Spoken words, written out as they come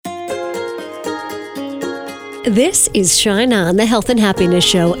This is Shine On, the Health and Happiness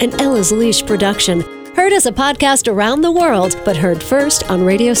Show, an Ella's Leash production. Heard as a podcast around the world, but heard first on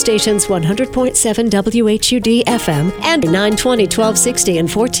radio stations 100.7 WHUD FM and 920, 1260, and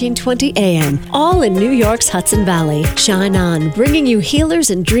 1420 AM, all in New York's Hudson Valley. Shine On, bringing you healers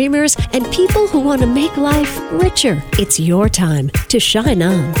and dreamers and people who want to make life richer. It's your time to shine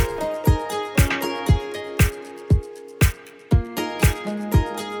on.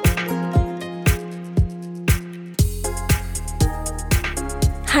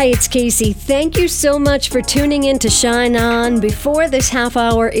 Hi, it's Casey. Thank you so much for tuning in to Shine On. Before this half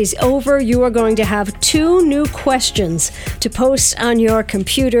hour is over, you are going to have 2 new questions to post on your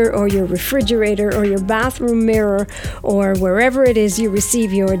computer or your refrigerator or your bathroom mirror or wherever it is you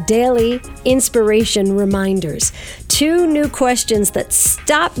receive your daily inspiration reminders. 2 new questions that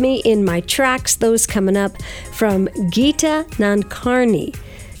stop me in my tracks, those coming up from Geeta Nadkarni.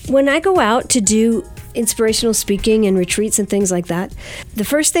 When I go out to do inspirational speaking and retreats and things like that, the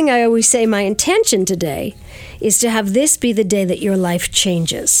first thing I always say, my intention today is to have this be the day that your life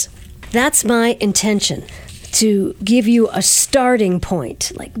changes. That's my intention, to give you a starting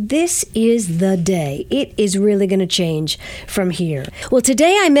point. Like, this is the day. It is really going to change from here. Well,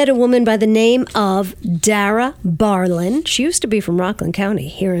 today I met a woman by the name of Dara Barlin. She used to be from Rockland County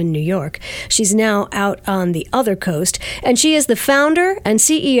here in New York. She's now out on the other coast, and she is the founder and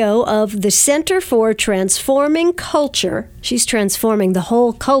CEO of the Center for Transforming Culture. She's transforming the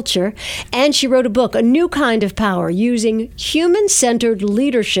whole culture, and she wrote a book, A New Kind of Power, using human-centered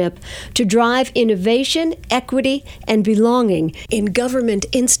leadership to drive innovation, equity, and belonging in government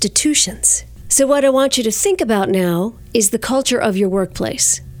institutions. So what I want you to think about now is the culture of your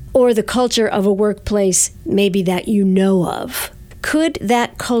workplace, or the culture of a workplace maybe that you know of. Could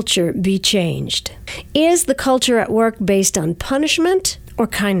that culture be changed? Is the culture at work based on punishment or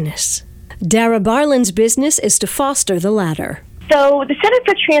kindness? Dara Barlin's business is to foster the latter. So the Center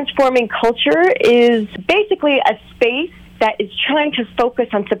for Transforming Culture is basically a space that is trying to focus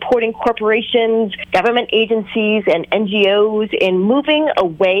on supporting corporations, government agencies, and NGOs in moving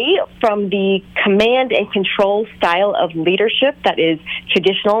away from the command and control style of leadership that is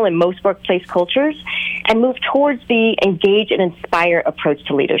traditional in most workplace cultures, and move towards the engage and inspire approach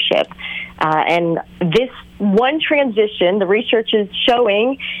to leadership. And this one transition, the research is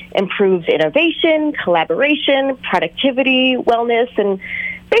showing, improves innovation, collaboration, productivity, wellness, and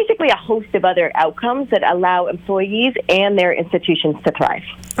basically a host of other outcomes that allow employees and their institutions to thrive.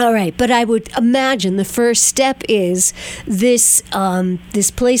 All right, but I would imagine the first step is this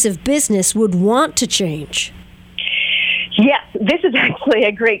place of business would want to change. Yes, this is actually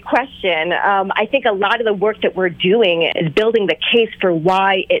a great question. I think a lot of the work that we're doing is building the case for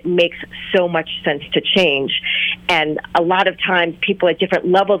why it makes so much sense to change. And a lot of times people at different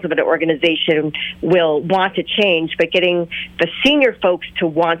levels of an organization will want to change, but getting the senior folks to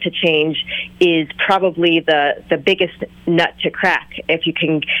want to change is probably the biggest nut to crack. If you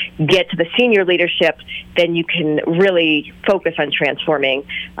can get to the senior leadership, then you can really focus on transforming.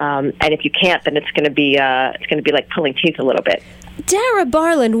 And if you can't, then it's going to be like pulling teeth a little bit. Dara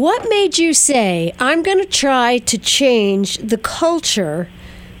Barlin, what made you say, I'm going to try to change the culture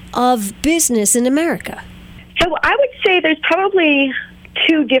of business in America? So I would say there's probably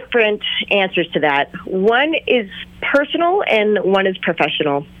 2 different answers to that. One is personal and one is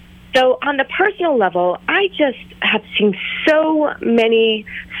professional. So on the personal level, I just have seen so many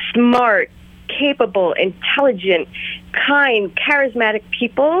smart, capable, intelligent, kind, charismatic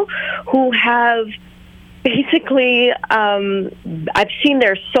people who have basically, I've seen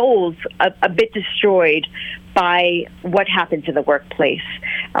their souls a bit destroyed by what happens in the workplace.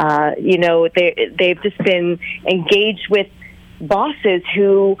 They've just been engaged with bosses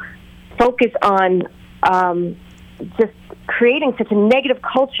who focus on just creating such a negative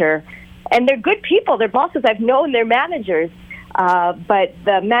culture. And they're good people. They're bosses. I've known they're managers. But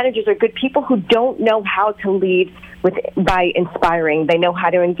the managers are good people who don't know how to lead by inspiring. They know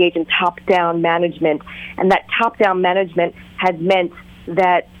how to engage in top-down management. And that top-down management has meant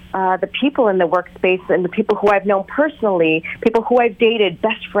that the people in the workspace and the people who I've known personally, people who I've dated,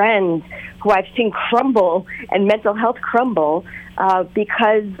 best friends, who I've seen crumble and mental health crumble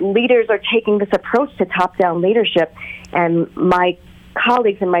because leaders are taking this approach to top-down leadership. And my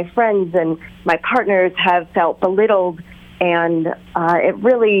colleagues and my friends and my partners have felt belittled, and it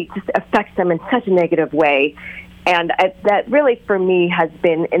really just affects them in such a negative way. And that really, for me, has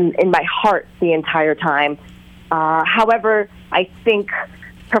been in my heart the entire time. However, I think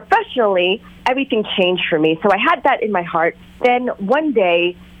professionally, everything changed for me. So I had that in my heart. Then one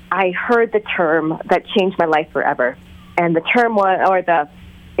day, I heard the term that changed my life forever. And the term was,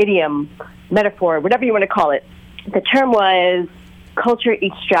 idiom, metaphor, whatever you want to call it. The term was culture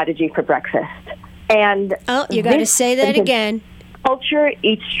eats strategy for breakfast. And you got to say that again. Culture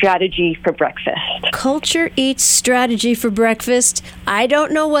eats strategy for breakfast. Culture eats strategy for breakfast. I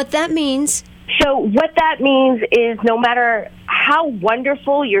don't know what that means. So what that means is no matter how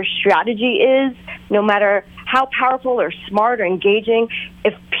wonderful your strategy is, no matter how powerful or smart or engaging,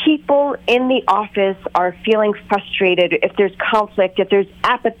 if people in the office are feeling frustrated, if there's conflict, if there's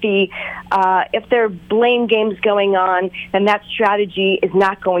apathy, if there are blame games going on, then that strategy is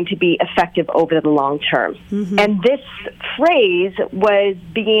not going to be effective over the long term. Mm-hmm. And this phrase was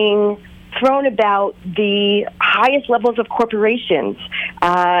being thrown about the highest levels of corporations,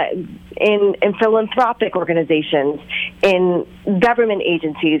 in philanthropic organizations, in government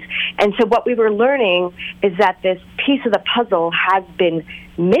agencies. And so what we were learning is that this piece of the puzzle has been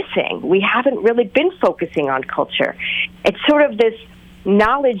missing. We haven't really been focusing on culture. It's sort of this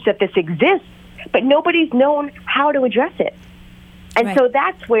knowledge that this exists, but nobody's known how to address it. And so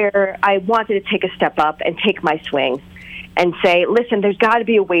that's where I wanted to take a step up and take my swing and say, listen, there's got to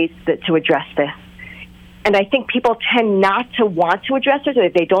be a way to address this. And I think people tend not to want to address it, or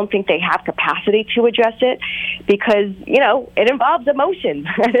they don't think they have capacity to address it, because, it involves emotions,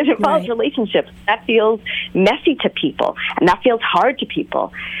 it involves relationships. That feels messy to people, and that feels hard to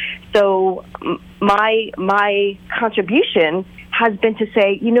people. So my contribution has been to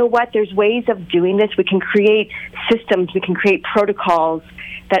say, you know what, there's ways of doing this. We can create systems, we can create protocols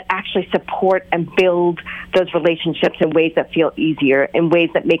that actually support and build those relationships in ways that feel easier, in ways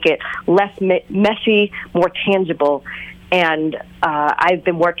that make it less messy, more tangible. And I've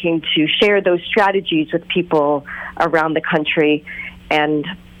been working to share those strategies with people around the country, and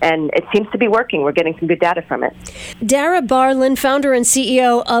it seems to be working. We're getting some good data from it. Dara Barlin, founder and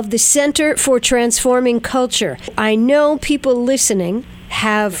CEO of the Center for Transforming Culture. I know people listening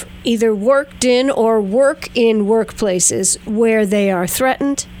have either worked in or work in workplaces where they are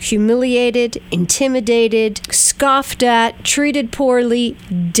threatened, humiliated, intimidated, scoffed at, treated poorly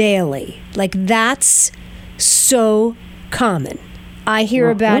daily. Like, that's so common. I hear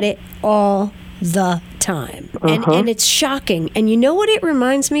about it all the time. And it's shocking. And you know what it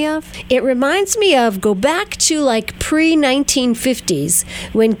reminds me of? It reminds me of, go back to like pre-1950s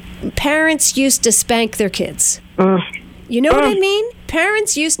when parents used to spank their kids. You know what I mean?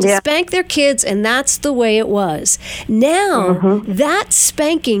 Parents used to spank their kids, and that's the way it was. Now, that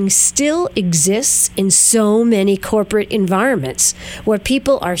spanking still exists in so many corporate environments where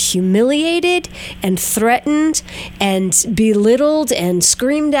people are humiliated and threatened and belittled and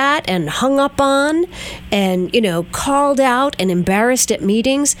screamed at and hung up on and, called out and embarrassed at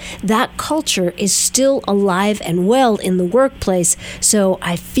meetings. That culture is still alive and well in the workplace. So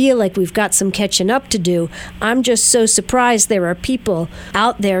I feel like we've got some catching up to do. I'm just so surprised there are people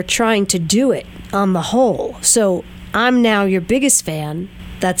out there trying to do it on the whole. So I'm now your biggest fan.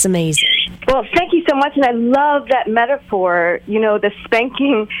 That's amazing. Well, thank you so much. And I love that metaphor, the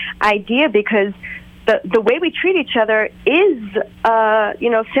spanking idea, because the way we treat each other is,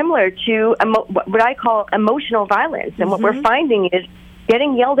 similar to what I call emotional violence. And what we're finding is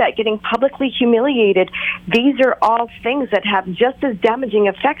getting yelled at, getting publicly humiliated. These are all things that have just as damaging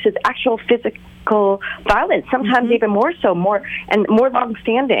effects as actual physical violence, sometimes even more so, more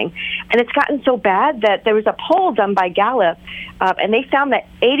long-standing. And it's gotten so bad that there was a poll done by Gallup, and they found that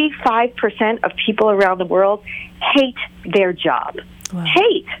 85% of people around the world hate their job. Wow.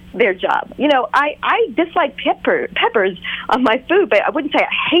 Hate their job. I dislike peppers on my food, but I wouldn't say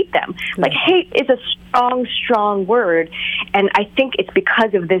I hate them. Right. Like, hate is a strong word, and I think it's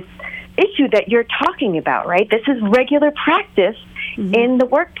because of this issue that you're talking about, right? This is regular practice in the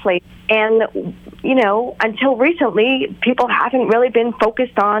workplace, and until recently, people haven't really been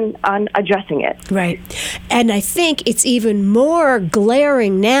focused on addressing it. Right. And I think it's even more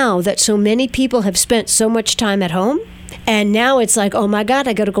glaring now that so many people have spent so much time at home. And now it's like, oh my God,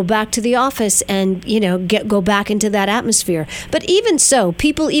 I got to go back to the office and, go back into that atmosphere. But even so,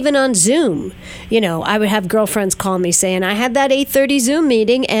 people even on Zoom, I would have girlfriends call me saying, I had that 8:30 Zoom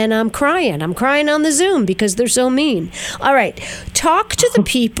meeting and I'm crying. I'm crying on the Zoom because they're so mean. All right. Talk to the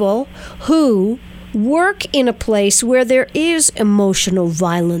people who work in a place where there is emotional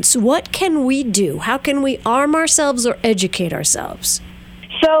violence. What can we do? How can we arm ourselves or educate ourselves?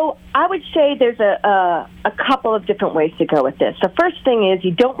 So I would say there's a couple of different ways to go with this. The first thing is you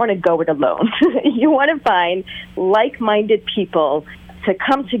don't want to go it alone. You want to find like-minded people to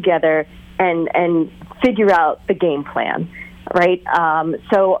come together and figure out the game plan, right?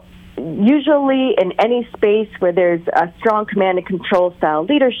 So usually in any space where there's a strong command and control style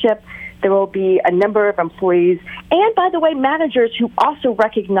leadership, there will be a number of employees, and by the way, managers who also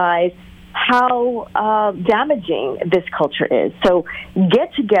recognize how damaging this culture is. So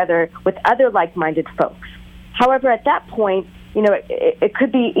get together with other like-minded folks. However, at that point, it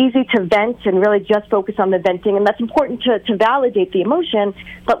could be easy to vent and really just focus on the venting, and that's important to validate the emotion,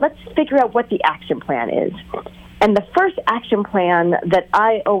 but let's figure out what the action plan is. And the first action plan that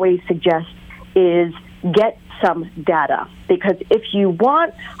I always suggest is get some data, because if you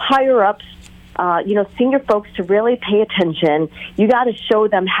want higher-ups, senior folks to really pay attention, you got to show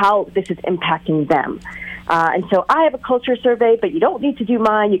them how this is impacting them. And so I have a culture survey, but you don't need to do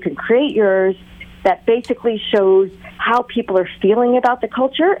mine. You can create yours that basically shows how people are feeling about the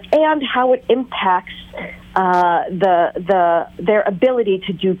culture and how it impacts their ability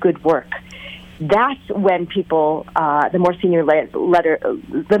to do good work. That's when people, the more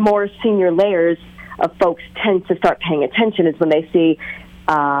senior layers of folks tend to start paying attention, is when they see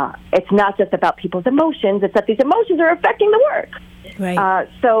it's not just about people's emotions, it's that these emotions are affecting the work. Right.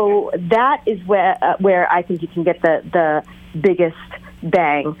 So that is where I think you can get the biggest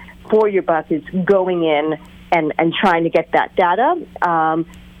bang for your buck, is going in and trying to get that data.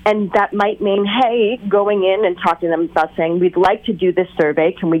 And that might mean, hey, going in and talking to them about saying, we'd like to do this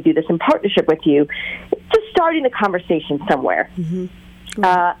survey. Can we do this in partnership with you? Just starting the conversation somewhere. Mm-hmm.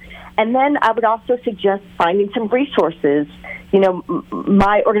 And then I would also suggest finding some resources.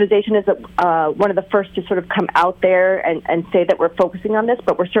 My organization is one of the first to sort of come out there and say that we're focusing on this,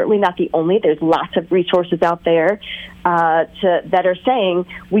 but we're certainly not the only. There's lots of resources out there that are saying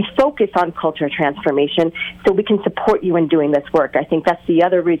we focus on culture transformation so we can support you in doing this work. I think that's the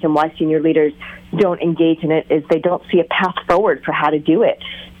other reason why senior leaders don't engage in it, is they don't see a path forward for how to do it.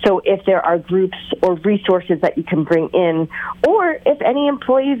 So if there are groups or resources that you can bring in, or if any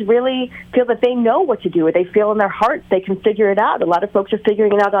employees really feel that they know what to do, or they feel in their hearts they can figure it out. A lot of folks are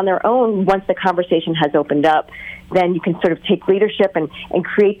figuring it out on their own once the conversation has opened up. Then you can sort of take leadership and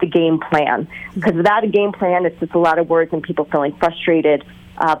create the game plan. Because without a game plan, it's just a lot of words and people feeling frustrated.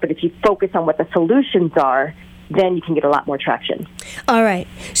 But if you focus on what the solutions are, then you can get a lot more traction. All right.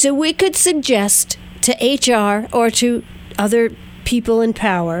 So we could suggest to HR or to other people in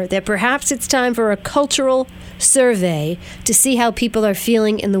power that perhaps it's time for a cultural survey to see how people are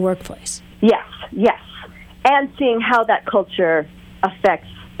feeling in the workplace. Yes. And seeing how that culture affects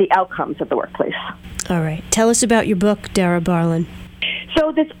the outcomes of the workplace. All right. Tell us about your book, Dara Barlin.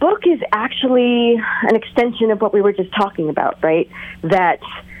 So this book is actually an extension of what we were just talking about, right? That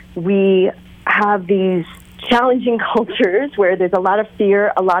we have these challenging cultures where there's a lot of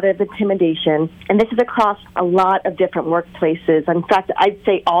fear, a lot of intimidation, and this is across a lot of different workplaces. In fact, I'd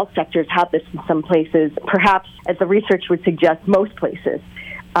say all sectors have this in some places, perhaps, as the research would suggest, most places.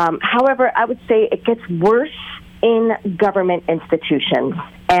 However, I would say it gets worse in government institutions.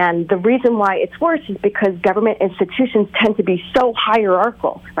 And the reason why it's worse is because government institutions tend to be so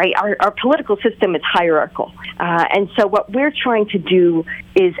hierarchical, right? Our political system is hierarchical. And so what we're trying to do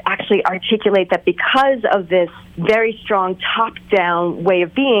is actually articulate that because of this very strong top-down way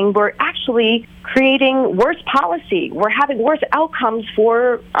of being, we're actually creating worse policy. We're having worse outcomes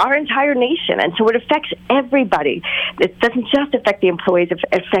for our entire nation. And so it affects everybody. It doesn't just affect the employees, it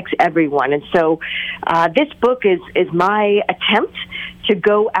affects everyone. And so this book is my attempt to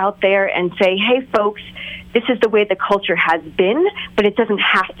go out there and say, hey, folks, this is the way the culture has been, but it doesn't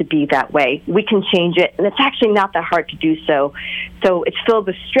have to be that way. We can change it, and it's actually not that hard to do so. So it's filled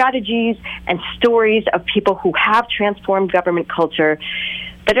with strategies and stories of people who have transformed government culture.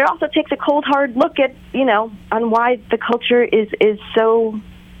 But it also takes a cold, hard look at, on why the culture is so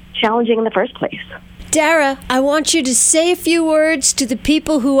challenging in the first place. Dara, I want you to say a few words to the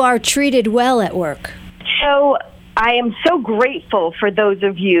people who are treated well at work. So I am so grateful for those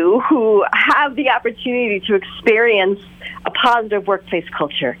of you who have the opportunity to experience a positive workplace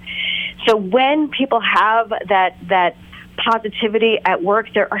culture. So when people have that positivity at work,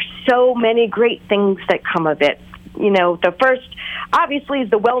 there are so many great things that come of it. The first, obviously, is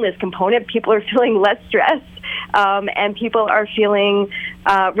the wellness component. People are feeling less stressed, and people are feeling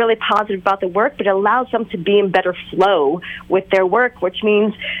really positive about the work, but it allows them to be in better flow with their work, which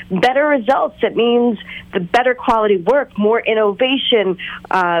means better results. It means the better quality work, more innovation,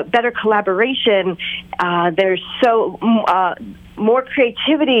 better collaboration. There's more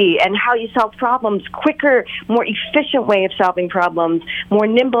creativity and how you solve problems, quicker, more efficient way of solving problems, more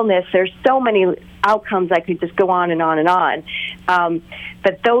nimbleness. There's so many outcomes. I could just go on and on and on.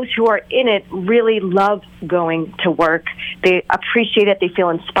 But those who are in it really love going to work. They appreciate it. They feel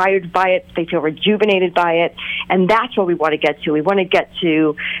inspired by it. They feel rejuvenated by it. And that's what we want to get to. We want to get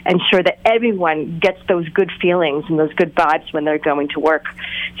to ensure that everyone gets those good feelings and those good vibes when they're going to work.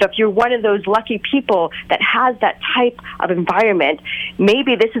 So if you're one of those lucky people that has that type of environment,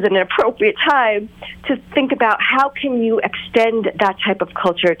 maybe this is an appropriate time to think about how can you extend that type of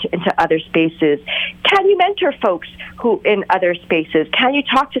culture into other spaces. Can you mentor folks who in other spaces? Can you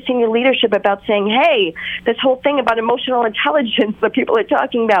talk to senior leadership about saying, hey, this whole thing about emotional intelligence that people are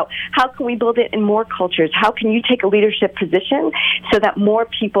talking about, how can we build it in more cultures? How can you take a leadership position so that more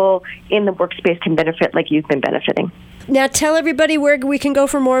people in the workspace can benefit like you've been benefiting? Now tell everybody where we can go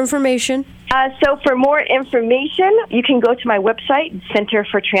for more information. So for more information, you can go to my website,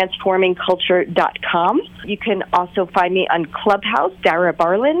 centerfortransformingculture.com. You can also find me on Clubhouse, Dara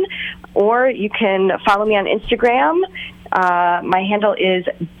Barlin, or you can follow me on Instagram. My handle is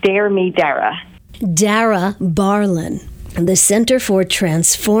Dare Me Dara. Dara Barlin, the Center for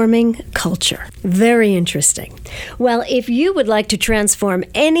Transforming Culture. Very interesting. Well, if you would like to transform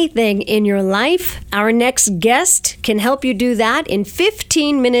anything in your life, our next guest can help you do that in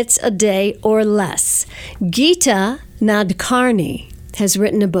 15 minutes a day or less. Geeta Nadkarni has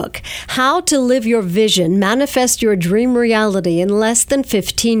written a book, How to Live Your Vision, Manifest Your Dream Reality in Less Than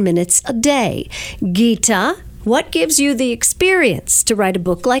 15 Minutes a Day. Geeta, what gives you the experience to write a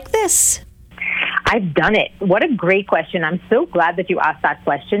book like this? I've done it. What a great question. I'm so glad that you asked that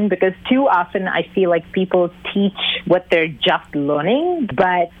question, because too often I feel like people teach what they're just learning.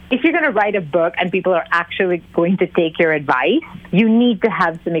 But if you're going to write a book and people are actually going to take your advice, you need to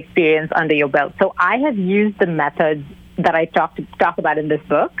have some experience under your belt. So I have used the methods that I talk about in this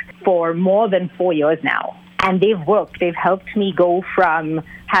book for more than 4 years now. And they've worked. They've helped me go from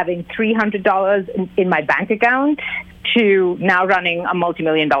having $300 in my bank account to now running a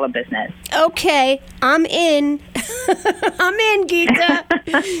multi-million-dollar business. Okay, I'm in. I'm in, Geeta.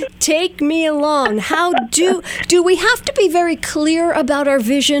 Take me along. How do we have to be very clear about our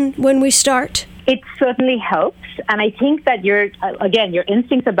vision when we start? It certainly helps. And I think that your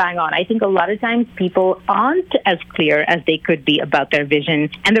instincts are bang on. I think a lot of times people aren't as clear as they could be about their vision.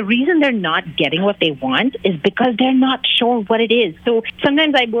 And the reason they're not getting what they want is because they're not sure what it is. So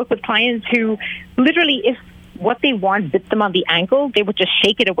sometimes I work with clients who literally, if what they want bit them on the ankle, they would just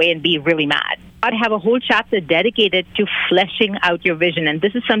shake it away and be really mad. I'd have a whole chapter dedicated to fleshing out your vision. And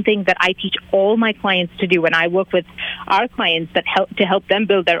this is something that I teach all my clients to do when I work with our clients that help them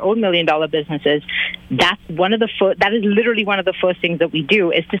build their own $1 million businesses. That is literally one of the first things that we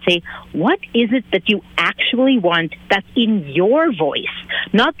do, is to say, what is it that you actually want that's in your voice?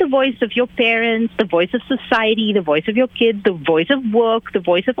 Not the voice of your parents, the voice of society, the voice of your kids, the voice of work, the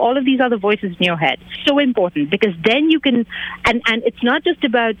voice of all of these other voices in your head. So important, because then you can, and it's not just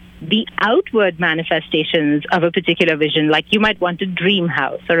about the outward manifestations of a particular vision, like you might want a dream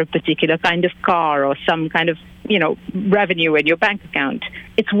house or a particular kind of car or some kind of, revenue in your bank account.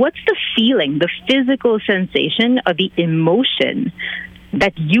 It's what's the feeling, the physical sensation or the emotion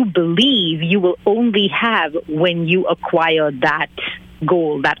that you believe you will only have when you acquire that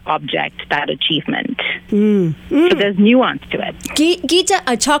goal, that object, that achievement. So there's nuance to it. Geeta,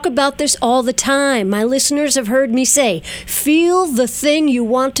 I talk about this all the time. My listeners have heard me say, feel the thing you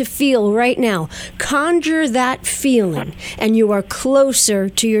want to feel right now. Conjure that feeling, and you are closer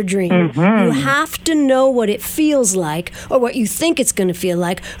to your dream. Mm-hmm. You have to know what it feels like, or what you think it's going to feel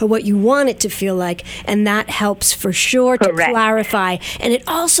like, or what you want it to feel like, and that helps for sure. Correct. To clarify. And it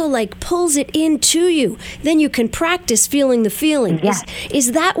also pulls it into you. Then you can practice feeling the feeling. Yes.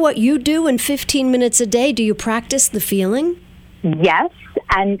 Is that what you do in 15 minutes a day? Do you practice the feeling? Yes,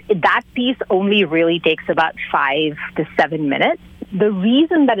 and that piece only really takes about 5 to 7 minutes. The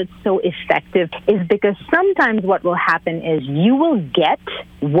reason that it's so effective is because sometimes what will happen is you will get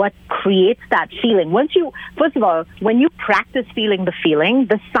what creates that feeling. First of all, when you practice feeling the feeling,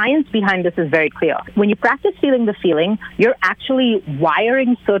 the science behind this is very clear. When you practice feeling the feeling, you're actually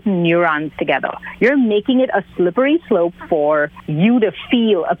wiring certain neurons together. You're making it a slippery slope for you to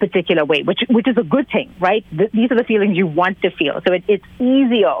feel a particular way, which is a good thing, right? These are the feelings you want to feel. So it's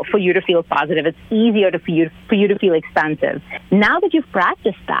easier for you to feel positive. It's easier for you to feel expansive. Now that you've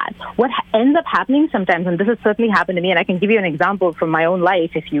practiced that, what ends up happening sometimes, and this has certainly happened to me, and I can give you an example from my own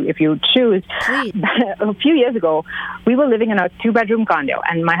life if you choose. Please. A few years ago, we were living in a 2-bedroom condo,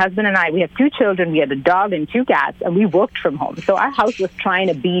 and my husband and I, we had 2 children, we had a dog and 2 cats, and we worked from home. So our house was trying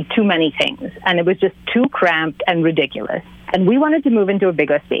to be too many things, and it was just too cramped and ridiculous. And we wanted to move into a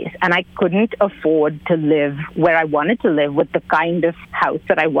bigger space. And I couldn't afford to live where I wanted to live with the kind of house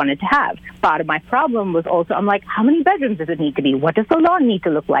that I wanted to have. Part of my problem was also, I'm like, how many bedrooms does it need to be? What does the lawn need to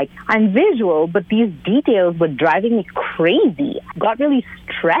look like? I'm visual, but these details were driving me crazy. I got really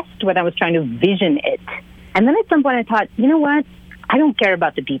stressed when I was trying to vision it. And then at some point I thought, you know what? I don't care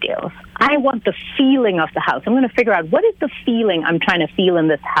about the details. I want the feeling of the house. I'm going to figure out what is the feeling I'm trying to feel in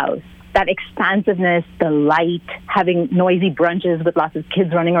this house. That expansiveness, the light, having noisy brunches with lots of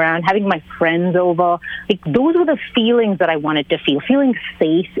kids running around, having my friends over. Like, those were the feelings that I wanted to feel, feeling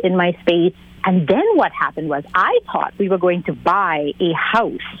safe in my space. And then what happened was I thought we were going to buy a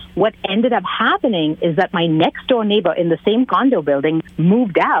house. What ended up happening is that my next door neighbor in the same condo building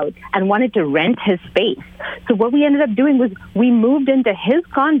moved out and wanted to rent his space. So what we ended up doing was we moved into his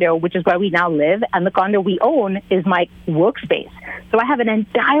condo, which is where we now live, and the condo we own is my workspace. So I have an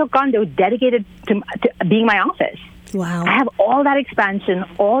entire condo dedicated to being my office. Wow. I have all that expansion,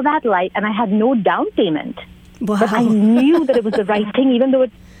 all that light, and I had no down payment. Wow. But I knew that it was the right thing, even though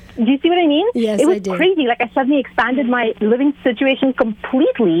do you see what I mean? Yes, it was I do. crazy. Like, I suddenly expanded my living situation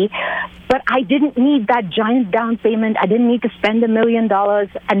completely, but I didn't need that giant down payment. I didn't need to spend $1 million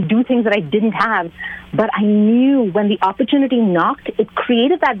and do things that I didn't have. But I knew when the opportunity knocked, it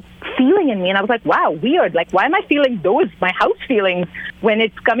created that feeling in me. And I was like, wow, weird. Like, why am I feeling my house feelings, when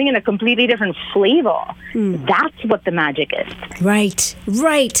it's coming in a completely different flavor? That's what the magic is. Right.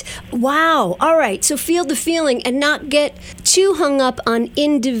 Wow. All right. So feel the feeling and not get too hung up on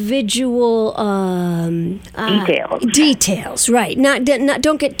individual Details. Right. Not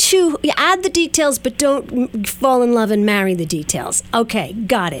don't get too. Add the details, but don't fall in love and marry the details. Okay,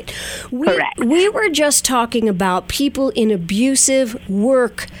 got it. Correct. We were just talking about people in abusive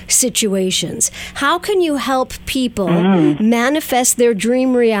work situations. How can you help people manifest their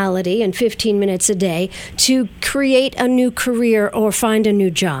dream reality in 15 minutes a day to create a new career or find a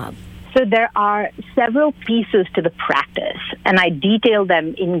new job? So there are several pieces to the practice, and I detail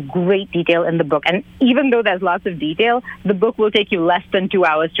them in great detail in the book. And even though there's lots of detail, the book will take you less than 2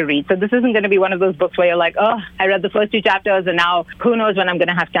 hours to read. So this isn't going to be one of those books where you're like, oh, I read the first 2 chapters and now who knows when I'm going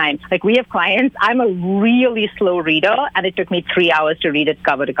to have time. Like, we have clients, I'm a really slow reader, and it took me 3 hours to read it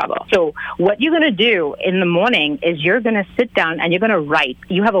cover to cover. So what you're going to do in the morning is you're going to sit down and you're going to write.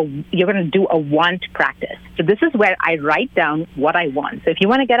 You're going to do a want practice. So this is where I write down what I want. So if you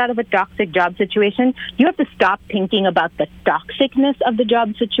want to get out of a toxic job situation, you have to stop thinking about the toxicness of the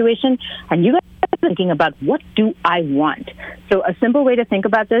job situation, and you got to start thinking about, what do I want? So a simple way to think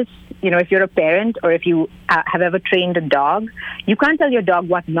about this, if you're a parent or if you have ever trained a dog, you can't tell your dog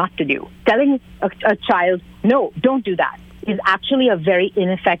what not to do. Telling a child, no, don't do that, is actually a very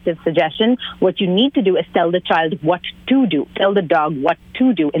ineffective suggestion. What you need to do is tell the child what to do. Tell the dog what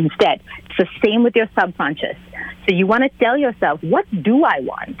to do instead. It's the same with your subconscious. So you want to tell yourself, what do I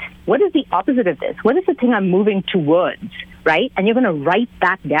want? What is the opposite of this? What is the thing I'm moving towards, right? And you're going to write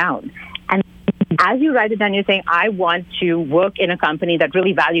that down. And as you write it down, you're saying, I want to work in a company that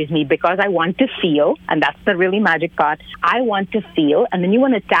really values me because I want to feel, and that's the really magic part. I want to feel, and then you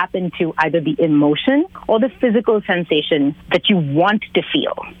want to tap into either the emotion or the physical sensation that you want to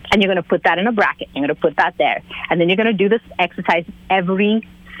feel. And you're going to put that in a bracket. You're going to put that there. And then you're going to do this exercise every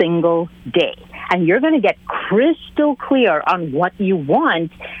single day. And you're going to get crystal clear on what you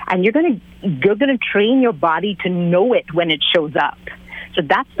want, and you're going to train your body to know it when it shows up. So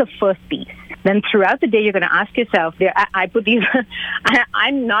that's the first piece. Then throughout the day, you're going to ask yourself, I put these,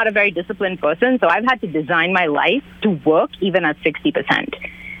 I'm not a very disciplined person, so I've had to design my life to work even at 60%.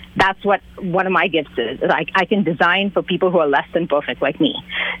 That's what one of my gifts is. I can design for people who are less than perfect like me.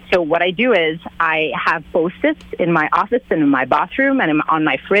 So what I do is I have Post-its in my office and in my bathroom and on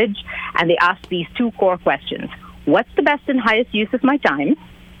my fridge, and they ask these 2 core questions. What's the best and highest use of my time?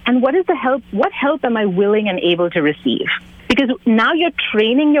 And what help am I willing and able to receive? Because now you're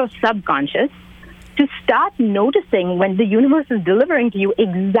training your subconscious to start noticing when the universe is delivering to you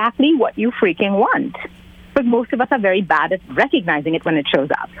exactly what you freaking want. But most of us are very bad at recognizing it when it shows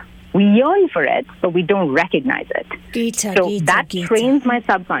up. We yearn for it, but we don't recognize it. Gita. Trains my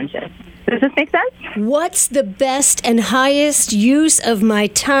subconscious. Does this make sense? What's the best and highest use of my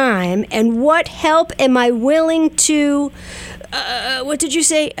time, and what help am I willing to, what did you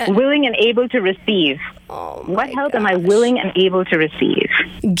say? Willing and able to receive. What help am I willing and able to receive?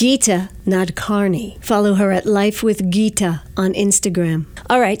 Gita Nadkarni. Follow her at Life with Gita on Instagram.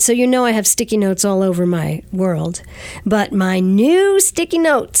 All right, so I have sticky notes all over my world, but my new sticky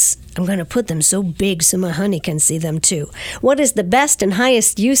notes, I'm going to put them so big so my honey can see them too. What is the best and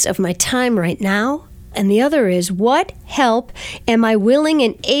highest use of my time right now? And the other is, what help am I willing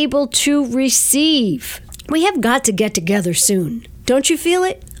and able to receive? We have got to get together soon. Don't you feel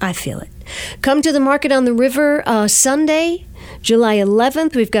it? I feel it. Come to the Market on the River Sunday, July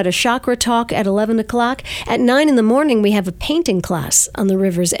 11th. We've got a chakra talk at 11 o'clock. At 9 in the morning, we have a painting class on the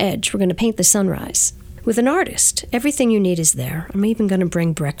river's edge. We're going to paint the sunrise with an artist. Everything you need is there. I'm even going to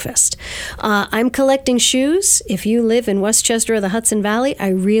bring breakfast. I'm collecting shoes. If you live in Westchester or the Hudson Valley, I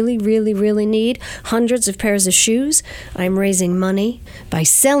really, really, really need hundreds of pairs of shoes. I'm raising money by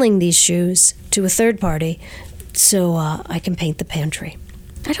selling these shoes to a third party so I can paint the pantry.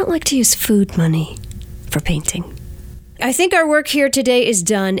 I don't like to use food money for painting. I think our work here today is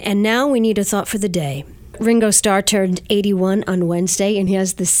done, and now we need a thought for the day. Ringo Starr turned 81 on Wednesday, and he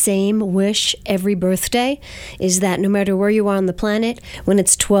has the same wish every birthday, is that no matter where you are on the planet, when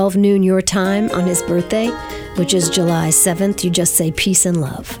it's 12 noon your time on his birthday, which is July 7th, you just say peace and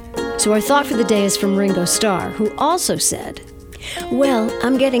love. So our thought for the day is from Ringo Starr, who also said, "Well,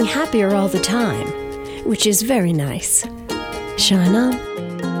 I'm getting happier all the time," which is very nice. Shine on.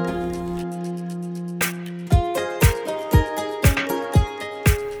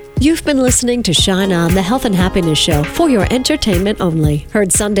 You've been listening to Shine On, the Health and Happiness Show, for your entertainment only.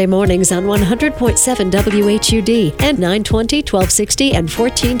 Heard Sunday mornings on 100.7 WHUD and 920, 1260, and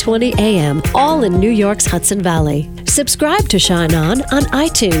 1420 AM, all in New York's Hudson Valley. Subscribe to Shine On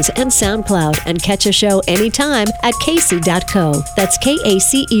iTunes and SoundCloud, and catch a show anytime at kacey.co. That's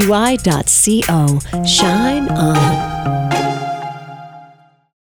KACEY.co. Shine On.